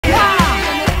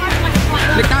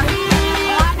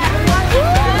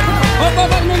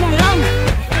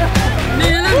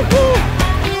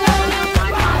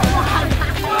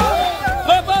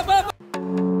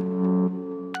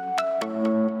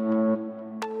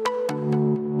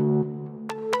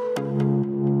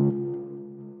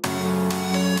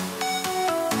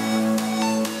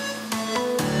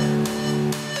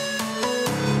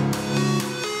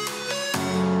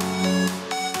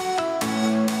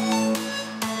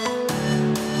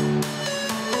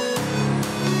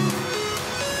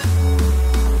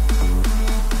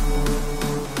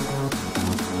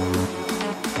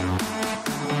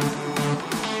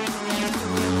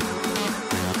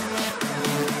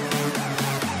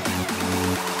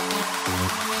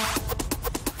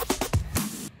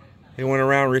He went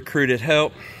around, recruited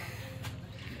help.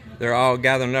 They're all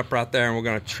gathering up right there, and we're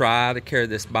gonna try to carry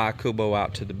this Bakubo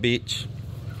out to the beach.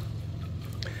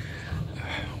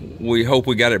 We hope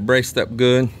we got it braced up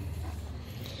good.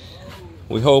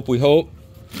 We hope.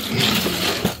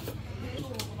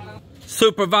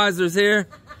 Supervisor's here.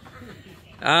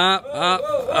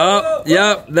 Up.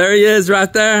 Yep, there he is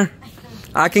right there.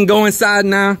 I can go inside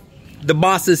now. The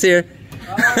boss is here.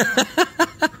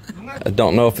 I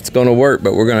don't know if it's gonna work,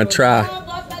 but we're gonna try.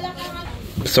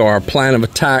 So our plan of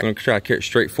attack, I'm gonna try to carry it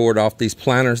straight forward off these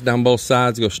planters down both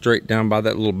sides, go straight down by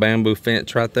that little bamboo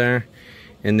fence right there,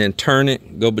 and then turn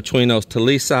it, go between those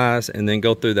talisais, and then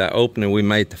go through that opening we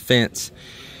made the fence.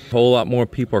 A whole lot more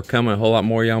people are coming, a whole lot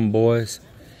more young boys.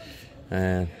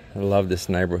 And I love this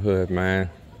neighborhood, man.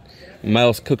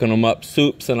 Mel's cooking them up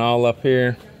soups and all up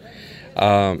here.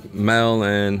 Mel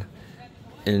and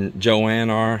Joanne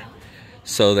are,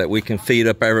 so that we can feed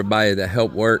up everybody that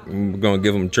help work. And we're gonna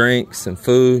give them drinks and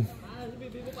food.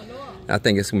 I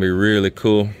think it's gonna be really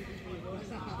cool.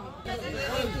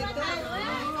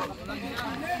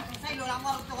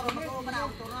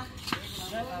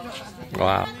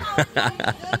 Wow.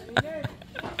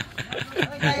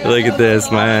 Look at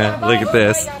this, man. Look at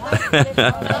this.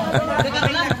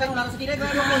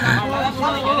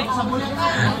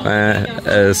 Man,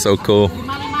 that is so cool.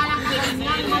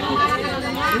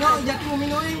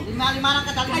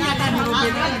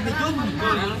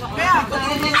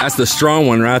 That's the strong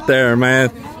one right there, man.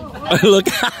 Look.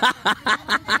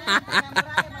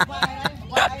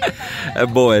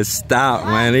 That boy is stout,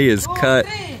 man. He is cut.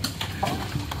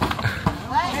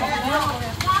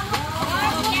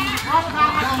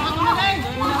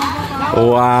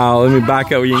 Wow, let me back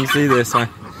up where you can see this one.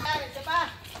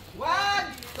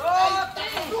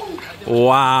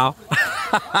 Wow.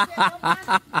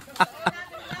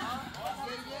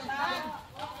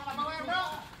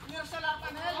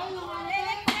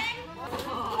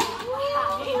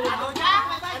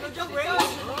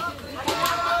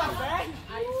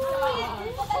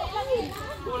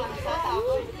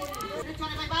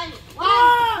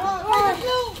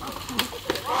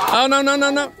 Oh, no.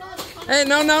 Hey,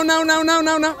 no.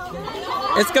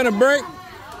 It's gonna break.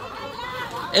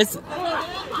 It's...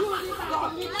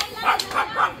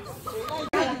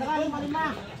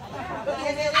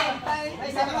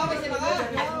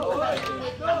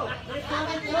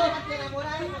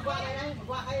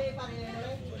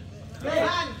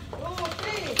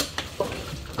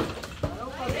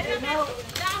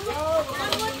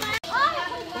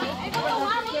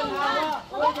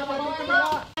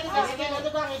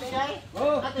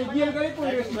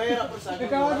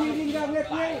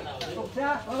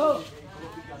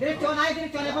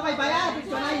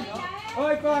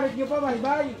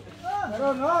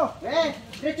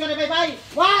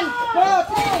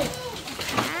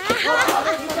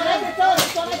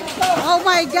 Oh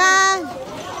my God!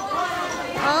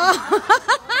 Oh.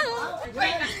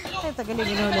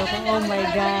 Oh my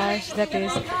gosh, that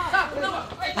is.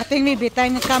 I think maybe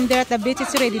time to come there at the beach,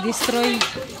 it's already destroyed.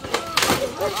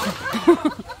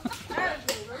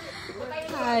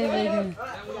 Ay, my God.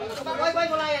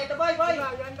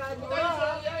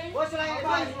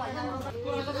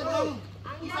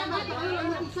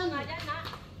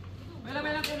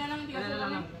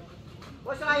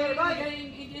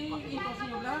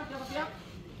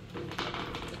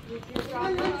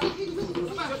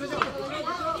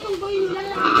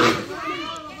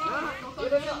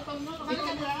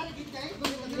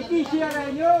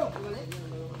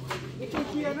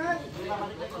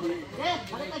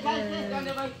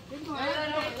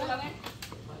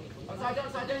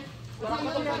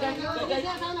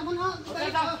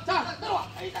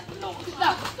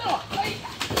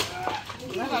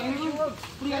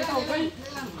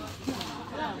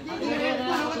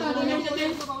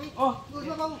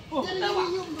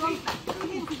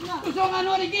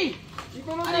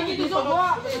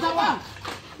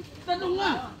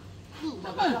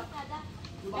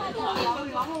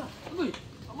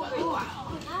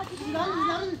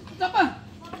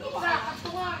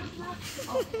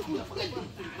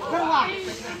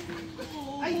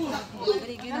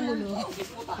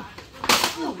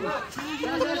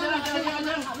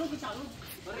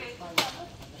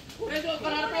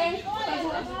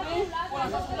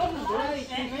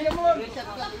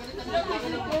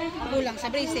 Kulang sa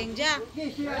bracing dyan.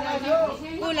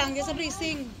 Kulang dyan sa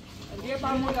bracing.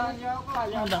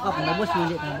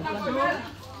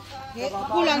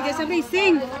 Kulang dyan sa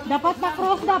bracing. Dapat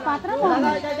pa-cross, dapat. Ramon.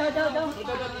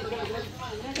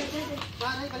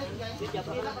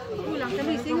 Kulang sa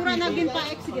bracing. Mura na gin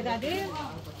pa-ex. Sige, daddy.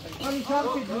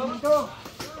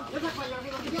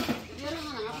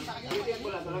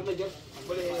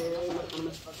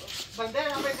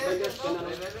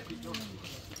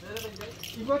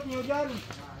 Ibot nyo dyan.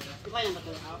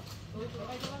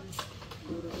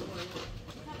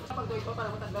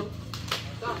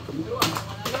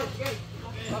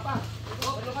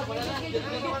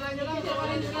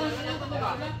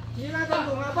 Hilagan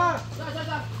bunga pa.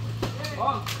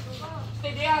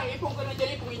 Stay dia, ipong ko na dyan,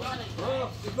 ipong inyo.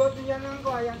 Ibot nyo lang ko,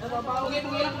 ayan sa baba.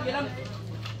 Pugilang.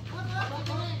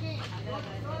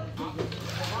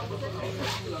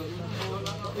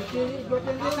 Ibot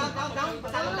nyo lang.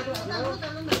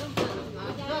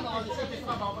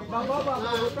 Babaw ba?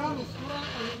 Utang.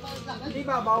 Hindi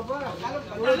babaw ba?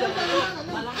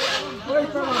 Uy,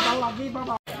 sa babaw, lagi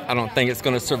babaw. I don't think it's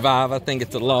going to survive. I think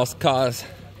it's a lost cause.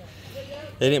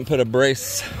 They didn't put a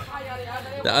brace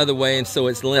the other way, and so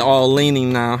it's all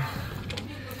leaning now.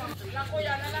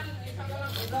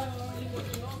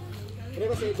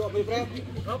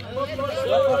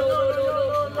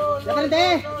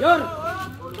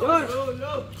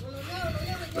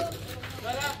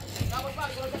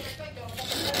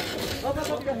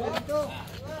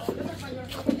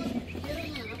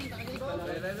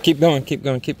 Keep going, keep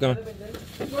going, keep going.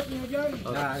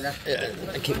 Yeah,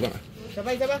 keep going.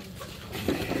 Sabay, sabay.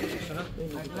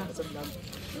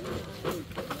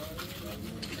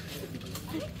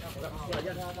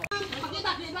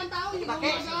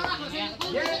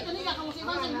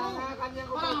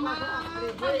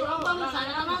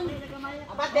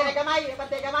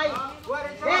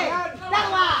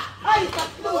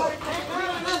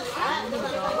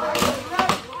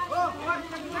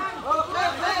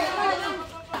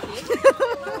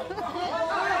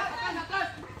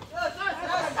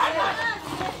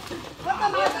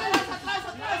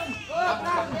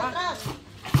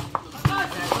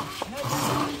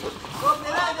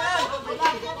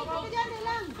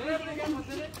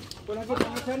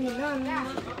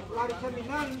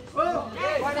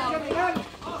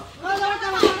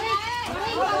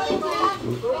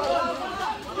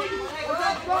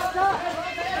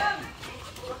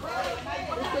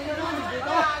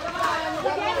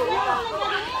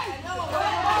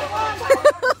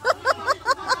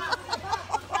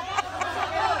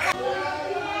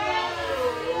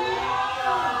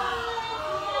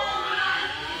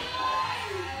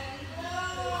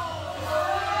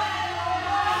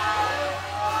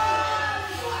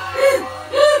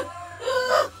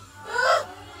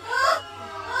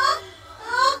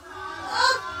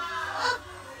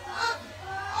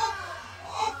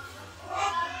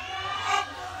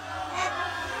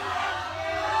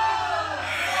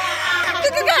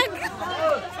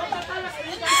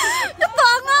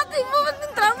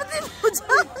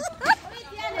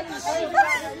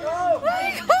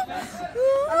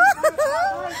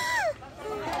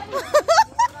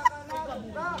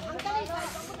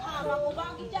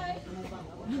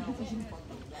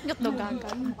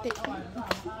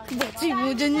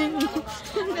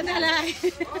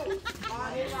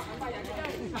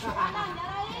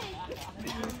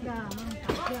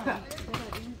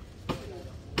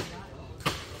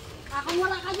 Kung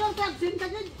wala kayo, tagsin ka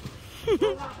dyan.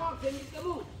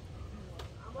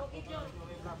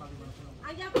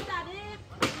 Ayan po tadi.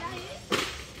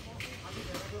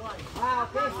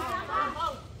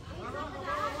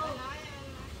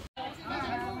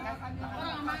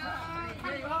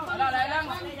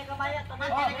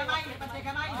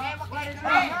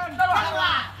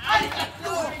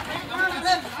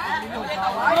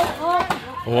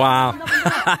 Wow.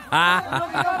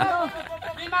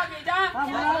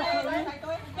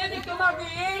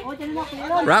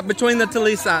 Right between the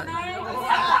talisa.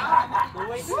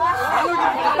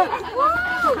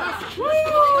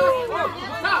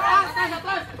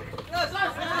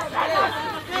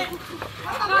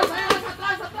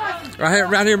 Right here,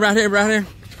 right here, right here, right here.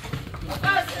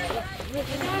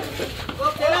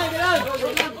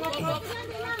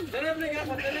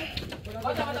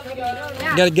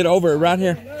 You gotta get over it right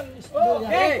here. Oh,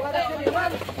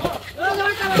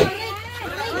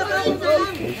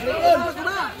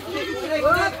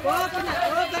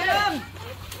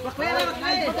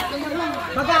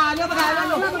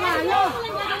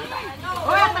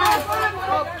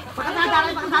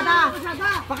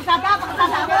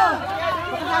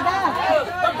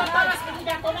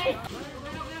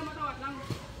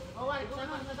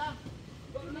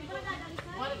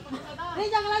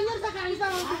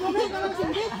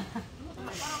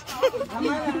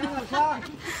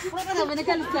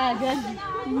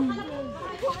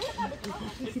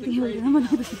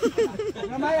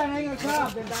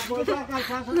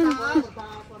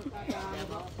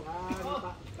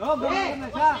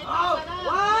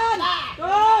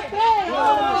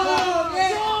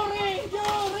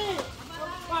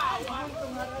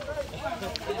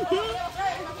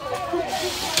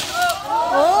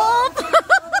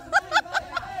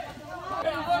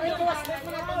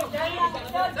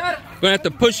 Gonna have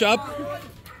to push up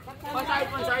One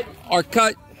side. or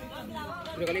cut.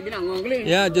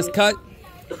 Yeah, just cut.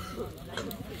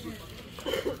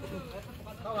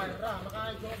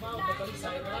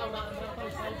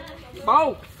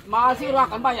 Bao, masira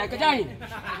kan bayar ka dyan.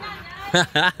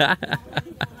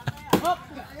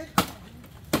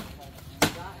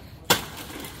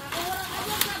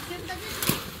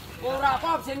 Ora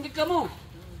pa, singit ka mo.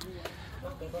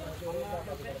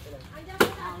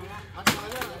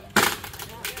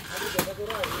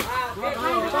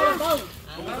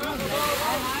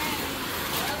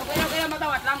 Kaya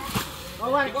matawat lang.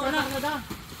 Warik pa na da.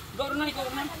 Goro na.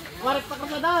 Warik pa ka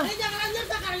da.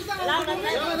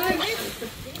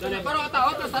 Pero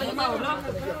tao, tayo tao lang.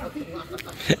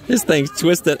 This thing's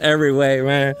twisted every way,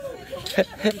 man.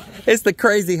 It's the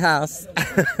crazy house.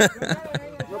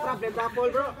 No problem, Paul,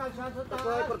 bro.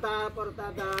 Porta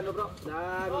no bro.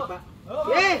 Dami pa.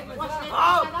 Yeah. 1,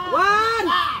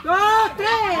 2,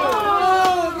 3.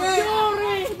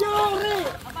 Juri.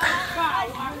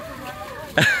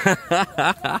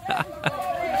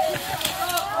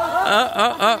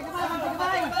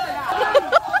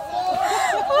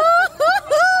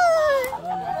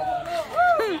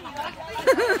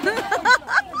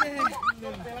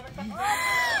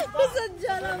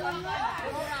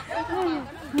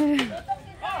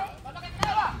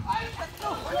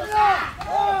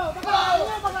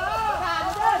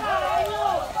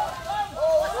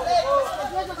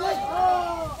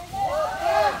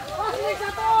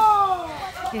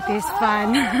 It is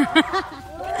fun.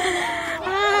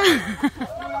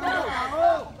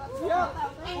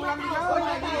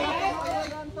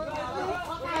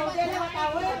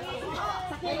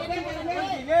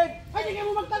 Ay, hindi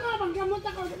mo magtanong, maggamot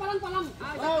ako, parang palang.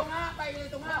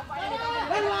 Ito nga.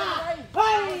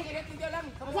 Hoy!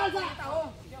 Salsa.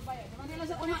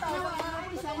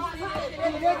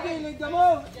 Gilid ka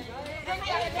mo.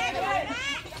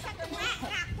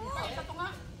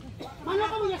 Mano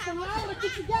ka mo yung sa mga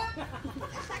nagsisigya?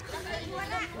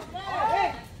 Eh,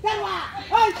 dalawa!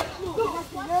 Hoy!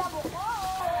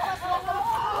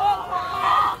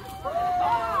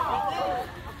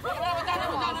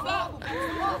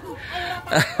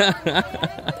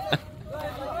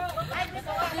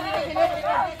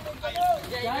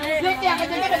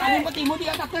 Mo di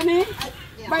atak ni.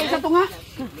 Bay sa tunga.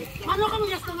 Mano ka mo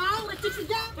yung sa mga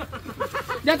nagsisigya?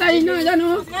 Datayin na yan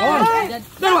oh.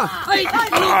 Dalawa. Ay,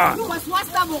 Was-was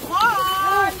na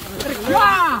bukon!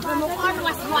 wah. Bukon,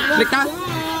 was-was! Likta.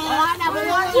 Wala mo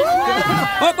yun!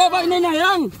 Hop, ini na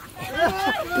lang.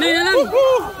 Ini na lang.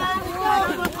 Bukon,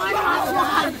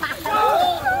 was-was!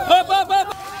 Hop.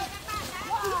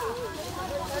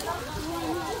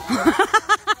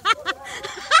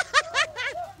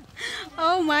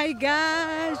 Oh my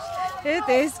gosh, it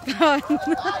is fun.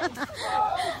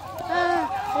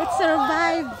 It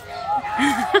survived.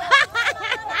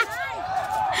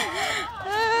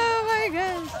 Oh my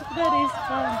gosh, that is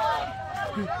fun.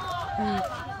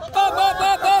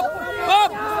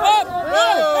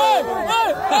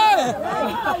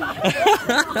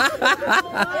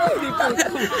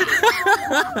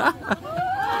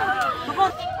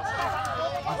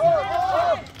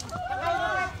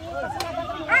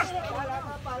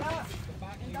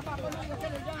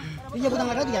 Iya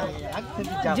butang ada dia.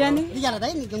 Diyan eh. Di jana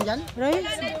tayo ni kung jan. Right?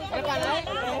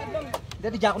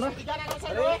 Dadi jako na.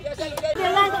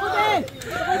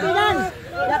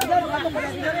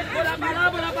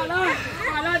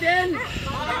 Pala din.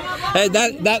 Hey,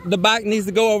 the back needs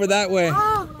to go over that way.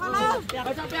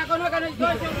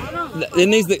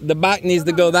 The back needs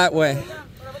to go that way.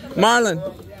 Marlon,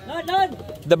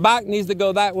 the back needs to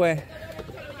go that way.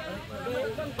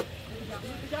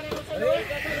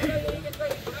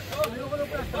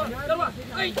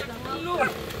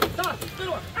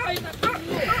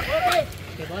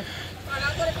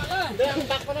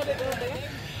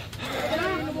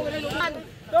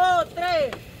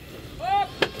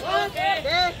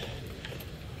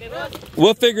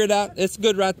 We'll figure it out. It's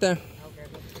good right there.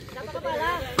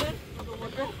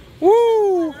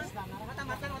 Woo!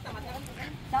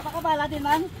 Siapa ka pala din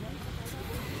man?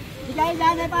 Jay,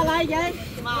 ay pala, Jay.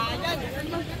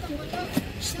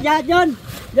 Ya, John.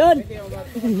 Jay.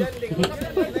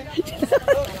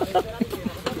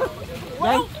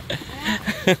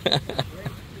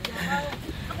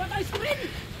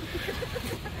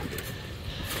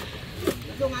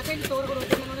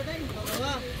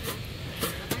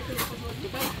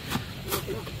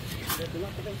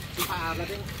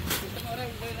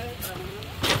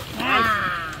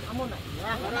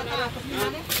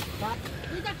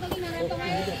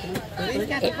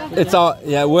 It's all,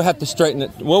 yeah, we'll have to straighten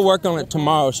it. We'll work on it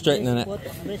tomorrow, straightening it.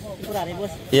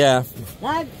 Yeah.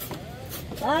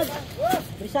 Lag.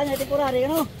 Bisa niya temporary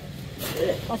ano?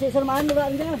 Kasi sarmaan mo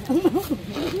lang dyan.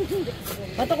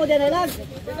 Bato ko dyan ay lag.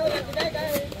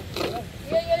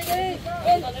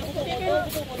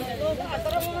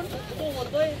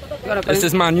 This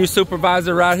is my new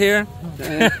supervisor right here.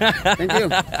 Thank you.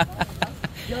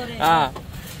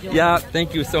 Yeah,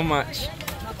 thank you so much.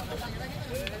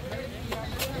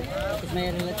 May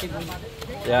relative.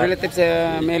 Yeah. Relatives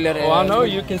Miller. Oh, I know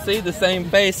you can see the same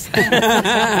face.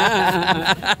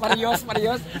 Parehas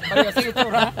ang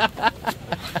itsura.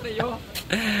 Pareho.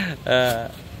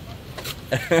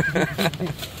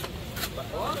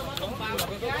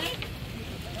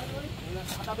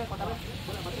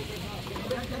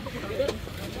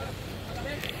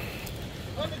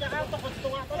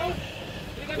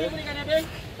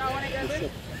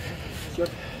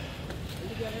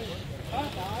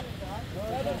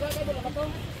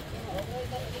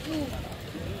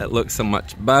 That looks so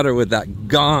much better with that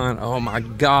gone. Oh my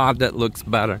God, that looks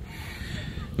better.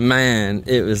 Man,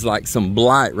 it was like some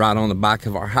blight right on the back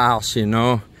of our house, you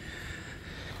know.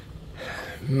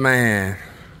 Man,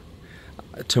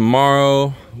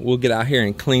 tomorrow we'll get out here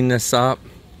and clean this up.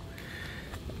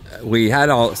 We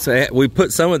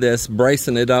put some of this,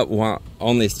 bracing it up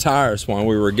on these tires while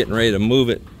we were getting ready to move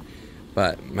it.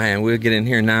 But man, we'll get in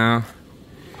here now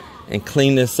and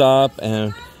clean this up.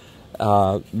 And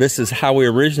this is how we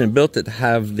originally built it, to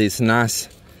have these nice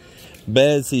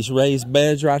beds, these raised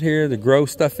beds right here to grow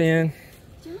stuff in.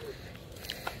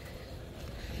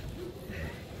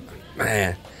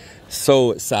 Man,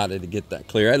 so excited to get that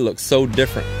clear. It looks so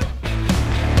different.